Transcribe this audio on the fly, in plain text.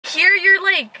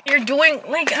you're doing,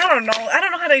 like, I don't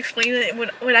know how to explain it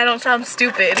when I don't sound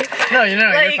stupid. No, you're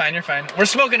not. Like, You're fine. We're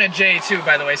smoking a J too,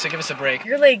 by the way, so give us a break.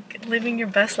 You're like living your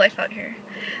best life out here.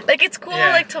 Like, it's cool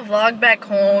like to vlog back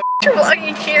home. You're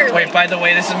vlogging here. Wait, by the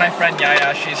way, this is my friend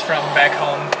Yaya. She's from back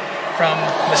home, from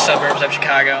the suburbs of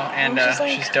Chicago, and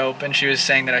she's dope. And she was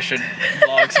saying that I should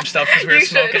vlog some stuff because we were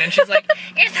smoking, and she's like,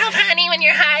 "You're so funny when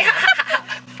you're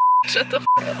high." Shut the f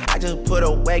up. I just put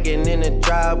a wagon in the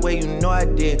driveway, you know I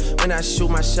did. When I shoot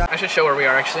my shot. I should show where we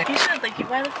are actually. You should, like,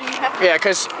 why don't you have? Yeah,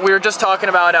 because we were just talking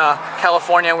about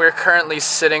California. We're currently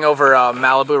sitting over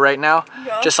Malibu right now,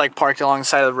 just like parked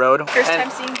alongside of the road. First time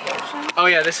seeing the ocean? Oh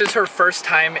yeah, this is her first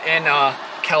time in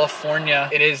California.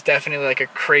 It is definitely like a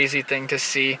crazy thing to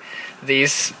see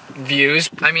these views.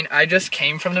 I mean, I just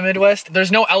came from the Midwest.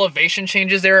 There's no elevation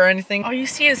changes there or anything. All you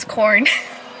see is corn.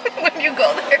 When you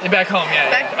go there. Back home,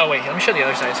 yeah. Oh wait, let me show the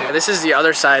other side too. This is the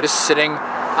other side, just sitting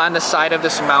on the side of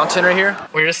this mountain right here.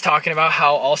 We were just talking about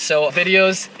how also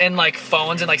videos and like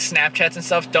phones and like Snapchats and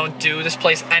stuff don't do this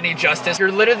place any justice.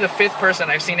 You're literally the 5th person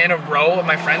I've seen in a row of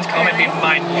my friends come and be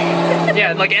mine.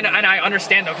 Yeah, like, and I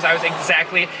understand though, because I was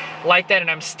exactly like that, and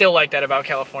I'm still like that about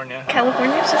California.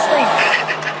 California's just like,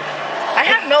 I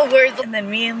have no words, and then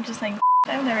me, I'm just like,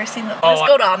 I've never seen the. Let's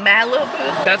go to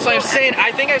Malibu. That's what I'm saying.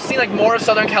 I think I've seen like more of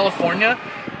Southern California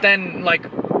than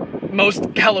like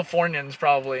most Californians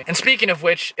probably. And speaking of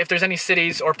which, if there's any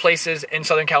cities or places in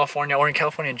Southern California or in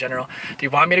California in general do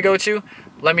you want me to go to,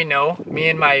 let me know. Me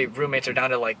and my roommates are down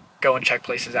to like go and check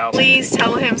places out. Please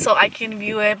tell him so I can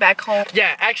view it back home.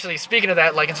 Yeah, actually, speaking of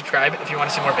that, like and subscribe if you want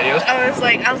to see more videos. I was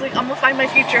like, I'm gonna find my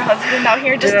future husband out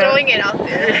here, just throwing it out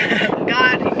there.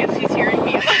 God, because he's hearing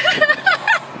me.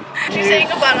 You're saying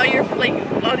about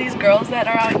all these girls that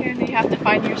are out here and you have to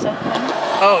find yourself one?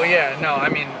 Oh yeah, no, I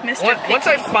mean, once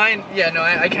I find,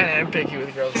 I kind of am picky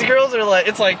with girls. These girls are like,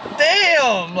 it's like,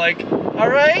 damn, like, all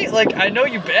right, like, I know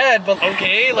you bad, but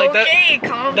okay, like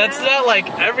calm that's down. not like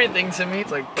everything to me.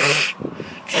 It's like,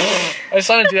 I just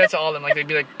want to do that to all of them. Like they'd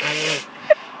be like,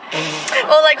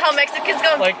 oh, like how Mexicans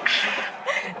go. Like,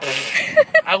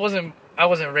 I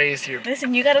wasn't raised here.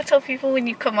 Listen, you gotta tell people when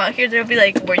you come out here, they'll be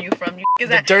like, where you from?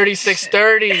 The dirty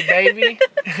 630, baby.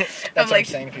 That's what I'm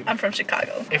saying to people. I'm from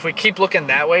Chicago. If we keep looking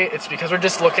that way, it's because we're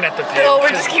just looking at the view. No, we're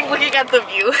just keep looking at the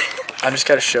view. I'm just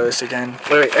gotta show this again.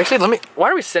 Wait, actually,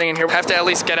 why are we sitting in here? I have to at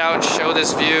least get out and show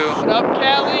this view. What up,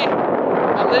 Callie?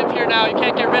 I live here now, you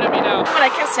can't get rid of me now. When I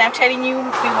kept Snapchatting you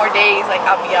a few more days, like,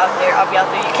 I'll be out there.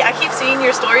 I keep seeing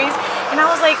your stories, and I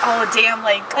was like, oh, damn,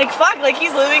 like fuck, like,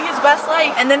 he's living his best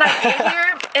life. And then I get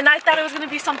here, and I thought it was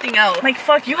gonna be something else. Like,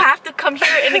 fuck, you have to come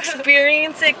here and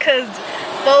experience it, because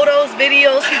photos,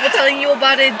 videos, people telling you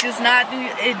about it does not do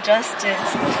it justice.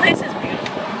 This place is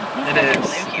beautiful. It is.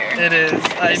 Live here. It is.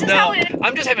 I know.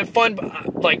 I'm just having fun,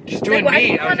 like, just doing like, why me.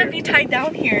 do you want to be tied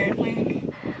down here? Like,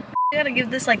 you gotta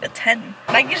give this like a 10.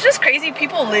 Like, it's just crazy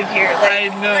people live here. Like, I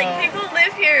know. Like, people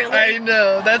live here. Like, I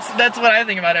know. That's what I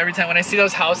think about every time. When I see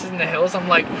those houses in the hills, I'm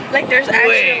like there's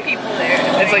actual people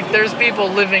there. It's like there's people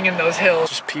living in those hills.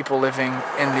 Just people living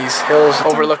in these hills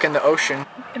overlooking the ocean.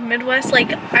 In Midwest,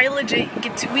 like, I legit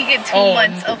we get 2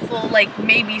 months of full, like,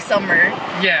 maybe summer.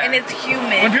 Yeah. And it's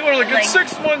humid. When people are like, it's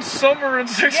 6 months summer and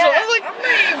 6 months, I'm like,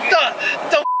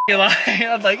 don't lie.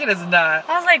 I'm like, it is not.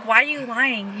 I was like, why are you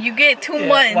lying? You get 2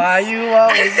 months. Why you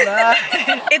always lie?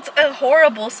 It's a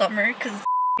horrible summer because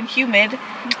it's humid.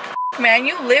 Man,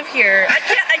 you live here.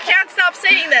 I can't stop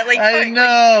saying that. Like, I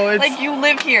know. It's like you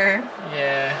live here.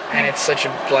 Yeah, and it's such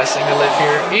a blessing to live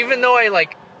here. Even though I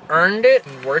like earned it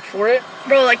and worked for it.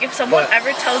 Bro, like, if someone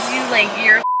ever tells you like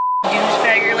you're a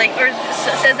douchebag or like, or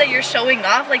says that you're showing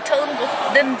off, like, tell them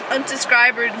then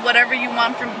unsubscribe or whatever you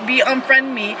want from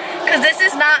unfriend me, because this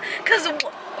is not, because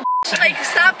like,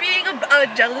 stop being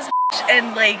a jealous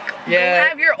and like go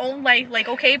have your own life. Like,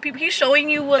 okay, he's showing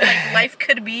you what like life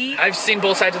could be. I've seen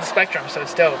both sides of the spectrum, so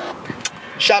it's dope.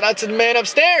 Shout out to the man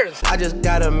upstairs. I just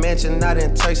got a mansion out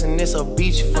in Turks and it's a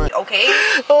beachfront. Okay.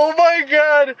 Oh my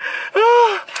god.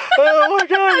 Oh my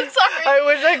god. I'm sorry. I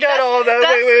wish I got all of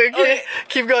that. Wait.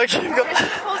 Keep going. He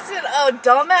posted a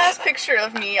dumbass picture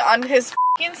of me on his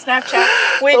Snapchat,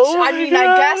 which I mean, I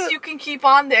guess you can keep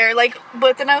on there, like,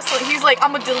 but then he's like,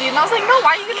 I'm gonna delete it, and I was like, no,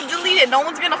 why are you gonna delete it? No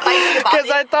one's gonna fight me about it.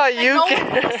 Because I thought like, no one's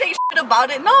gonna say shit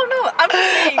about it. No, I'm just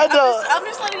saying. I'm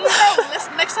just letting you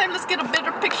know. Next time, let's get a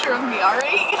better picture of me,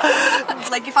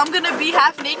 alright? Like, if I'm gonna be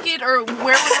half naked or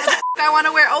wear whatever the I wanna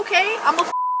wear, okay, I'm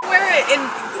gonna wear it, and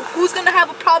who's gonna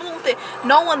have a problem with it?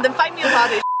 No one. Then fight me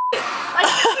about it. Like,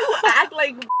 you act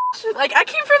like I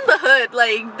came from the hood,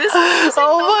 like, this is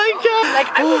oh my god.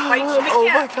 Like, I will fight you. Oh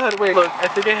my god, wait, look, I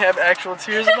think I have actual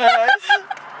tears in my eyes.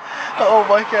 Oh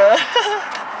my god.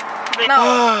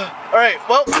 No. All right,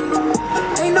 well.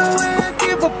 Ain't no way I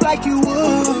give up like you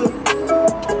would.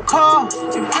 Call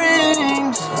your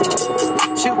friends.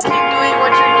 Keep doing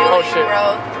what you're doing, Oh, shit.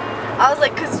 bro. I was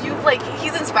like, cause you've like,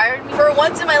 he's inspired me for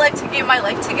once in my life to get my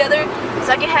life together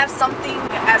so I can have something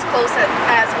as close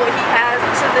as what he has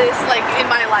to this, like, in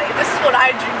my life. This is what I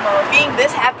dream of, being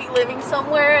this happy living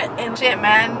somewhere and shit,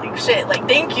 man. Like, shit, like,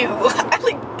 thank you. I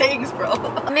like, thanks, bro.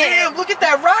 Damn, look at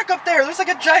that rock up there. There's like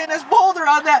a giant ass boulder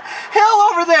on that hill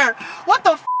over there. What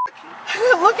the f?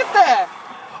 Look at that.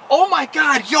 Oh my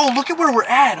god, yo, look at where we're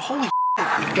at. Holy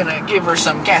shit. Gonna give her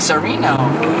some gasolino.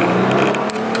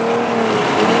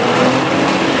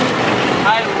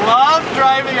 I love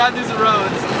driving on these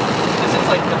roads. This is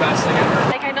like the best thing ever.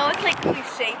 Like, I know it's like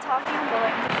cliche talking, but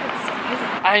like, it's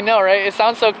amazing. I know, right? It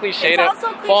sounds so cliche. It sounds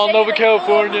so cliche. Fall in love with like,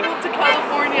 California. Move to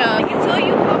California. Like, until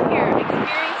you come here,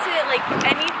 experience it, like,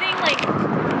 anything, like,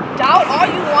 doubt all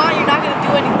you want, you're not gonna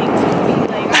do anything to me.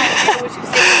 Like, I don't know what you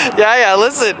say. Yeah,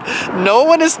 listen. No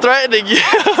one is threatening you.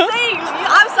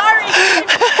 I'm sorry.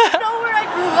 You know where I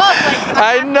grew up. Like,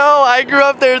 I know, I grew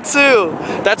up there too.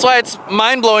 That's why it's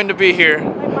mind-blowing to be here.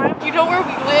 you know where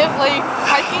we live. Like,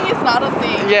 hiking is not a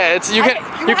thing. Yeah, it's you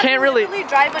can't really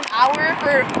drive an hour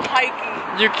for hiking.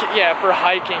 For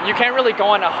hiking. You can't really go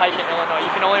on a hike in Illinois.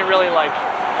 You can only really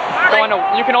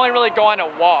you can only really go on a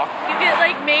walk. You get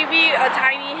like maybe a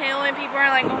tiny hill and people are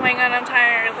like, oh my god, I'm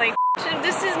tired. Like,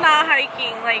 this is not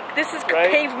hiking. Like, this is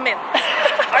pavement.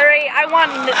 Alright, I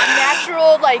want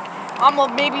natural, like, I'm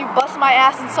gonna maybe bust my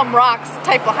ass in some rocks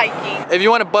type of hiking. If you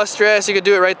want to bust your ass, you could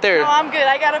do it right there. No, I'm good.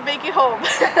 I gotta make it home.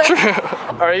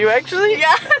 True. Are you actually?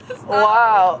 Yes.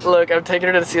 Wow. Look, I'm taking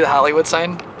her to see the Hollywood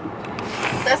sign.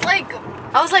 That's like,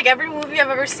 I was like, every movie I've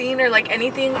ever seen or like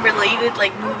anything related,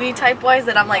 like movie type wise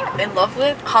that I'm like in love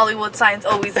with, Hollywood sign's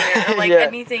always there. Or, like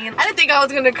anything. And I didn't think I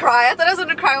was gonna cry. I thought I was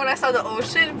gonna cry when I saw the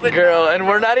ocean, but girl, and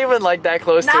we're not even like that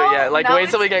close to it yet. Like,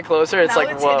 wait till we get closer. It's like,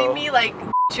 it's whoa. hitting me like,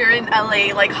 you're in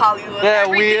LA, like Hollywood. Yeah,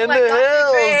 everything, we in like, the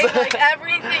hills. Like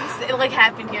everything's like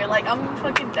happened here. Like, I'm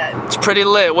fucking dead. It's pretty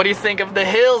lit. What do you think of the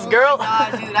hills, girl? Oh my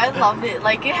god, dude, I love it.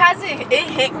 Like, it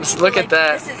hit me. Just look at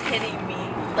that. This is hitting me.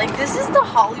 Like, this is the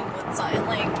Hollywood sign.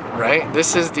 Like, right?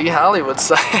 This is the Hollywood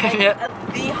sign. like, Yeah.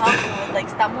 The Hollywood. Like,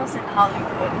 estamos in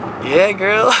Hollywood. Yeah,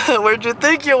 girl. Where'd you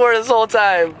think you were this whole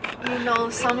time? You know,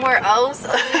 somewhere else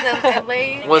other than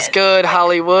LA. What's good,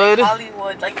 Hollywood? Like,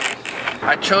 Hollywood. Like,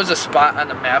 I chose a spot on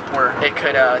the map where it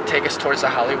could take us towards the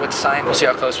Hollywood sign. We'll see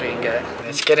how close we can get.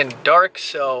 It's getting dark,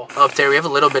 so up there we have a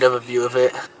little bit of a view of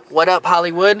it. What up,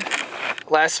 Hollywood?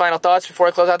 Last final thoughts before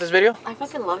I close out this video? I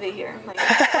fucking love it here. Like,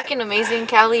 it's fucking amazing.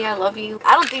 Cali, I love you.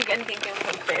 I don't think anything can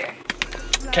compare.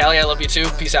 Cali, I love you too.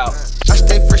 Peace out. I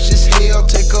stay fresh as hell.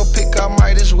 Take a pick, I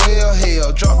might as well.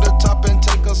 Hell, drop the top and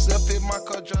take a selfie. My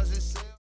car drives